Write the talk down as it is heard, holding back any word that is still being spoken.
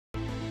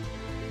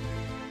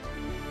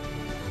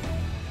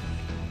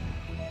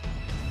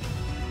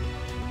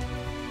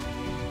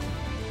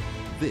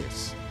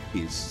This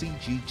is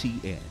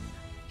CGTN,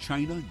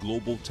 China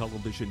Global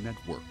Television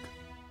Network.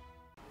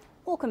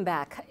 Welcome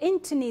back. In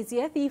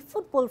Tunisia, the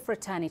football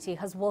fraternity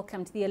has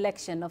welcomed the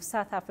election of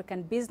South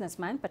African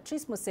businessman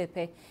Patrice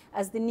Motsepe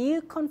as the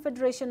new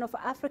Confederation of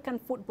African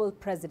Football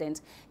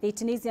president. The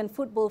Tunisian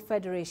Football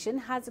Federation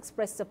has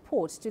expressed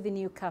support to the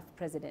new CAF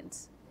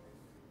president.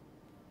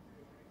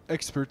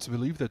 Experts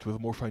believe that with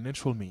more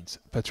financial means,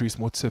 Patrice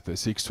Motsepe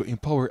seeks to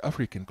empower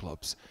African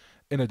clubs.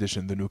 In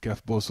addition, the new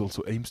CAF boss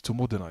also aims to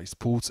modernize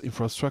sports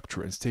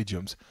infrastructure and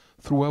stadiums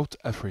throughout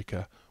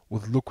Africa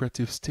with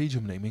lucrative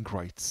stadium naming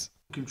rights.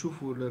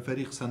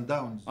 Mamelodi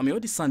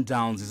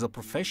Sundowns is a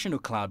professional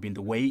club in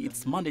the way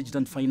it's managed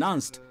and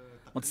financed.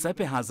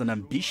 Motsepe has an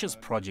ambitious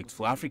project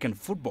for African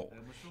football.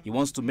 He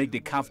wants to make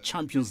the CAF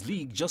Champions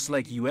League just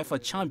like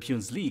UEFA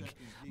Champions League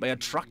by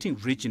attracting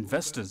rich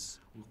investors.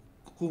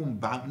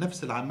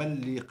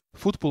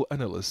 Football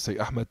analysts say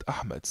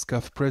Ahmed's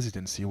CAF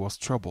presidency was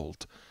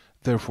troubled.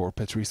 Therefore,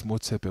 Patrice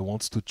Motsepe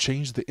wants to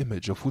change the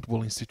image of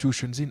football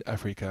institutions in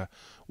Africa,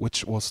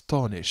 which was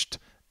tarnished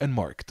and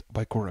marked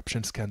by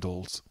corruption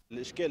scandals.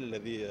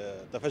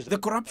 The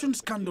corruption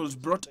scandals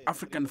brought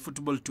African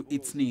football to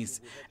its knees,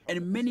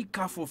 and many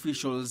CAF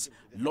officials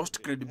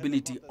lost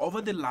credibility over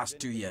the last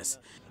 2 years.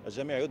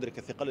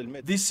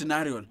 This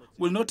scenario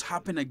will not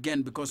happen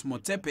again because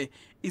Motsepe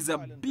is a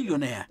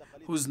billionaire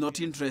who's not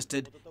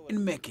interested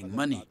in making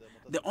money.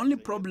 The only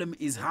problem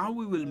is how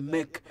we will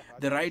make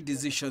the right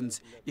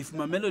decisions if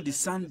Mamelodi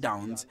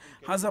Sundowns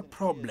has a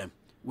problem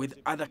with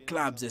other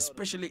clubs,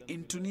 especially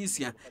in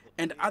Tunisia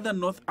and other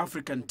North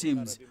African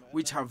teams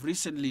which have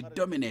recently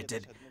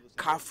dominated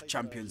CAF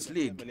Champions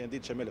League.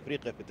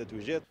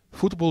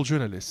 Football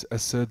journalists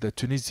assert that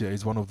Tunisia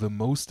is one of the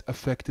most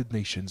affected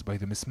nations by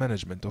the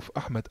mismanagement of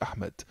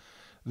Ahmed.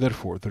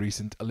 Therefore, the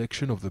recent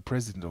election of the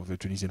president of the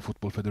Tunisian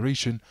Football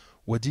Federation,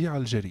 Wadi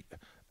Al-Jari,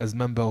 as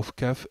member of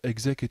CAF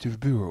Executive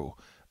Bureau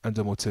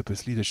under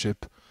Motsepe's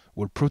leadership,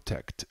 will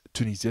protect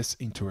Tunisia's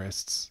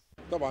interests.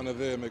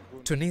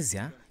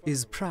 Tunisia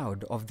is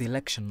proud of the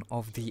election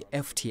of the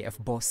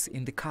FTF boss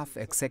in the CAF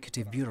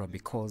Executive Bureau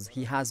because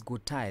he has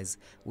good ties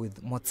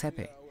with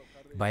Motsepe.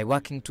 By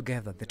working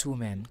together, the two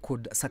men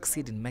could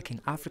succeed in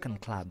making African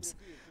clubs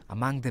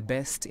among the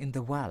best in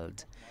the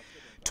world.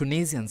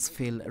 Tunisians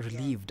feel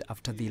relieved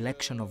after the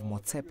election of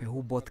Motsepe,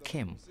 who both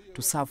came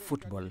to serve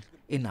football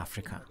in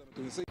Africa.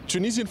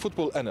 Tunisian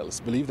football analysts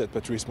believe that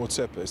Patrice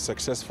Motsepe's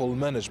successful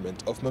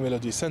management of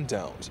Mamelodi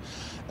Sundowns,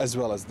 as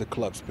well as the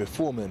club's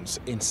performance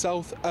in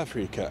South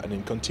Africa and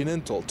in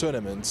continental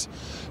tournaments,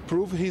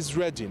 prove his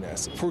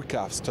readiness for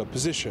CAF's top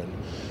position.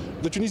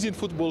 The Tunisian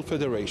Football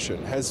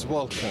Federation has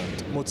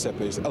welcomed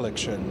Motsepe's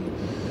election.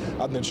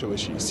 Adnan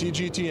Shawishi,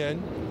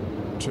 CGTN,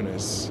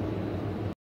 Tunis.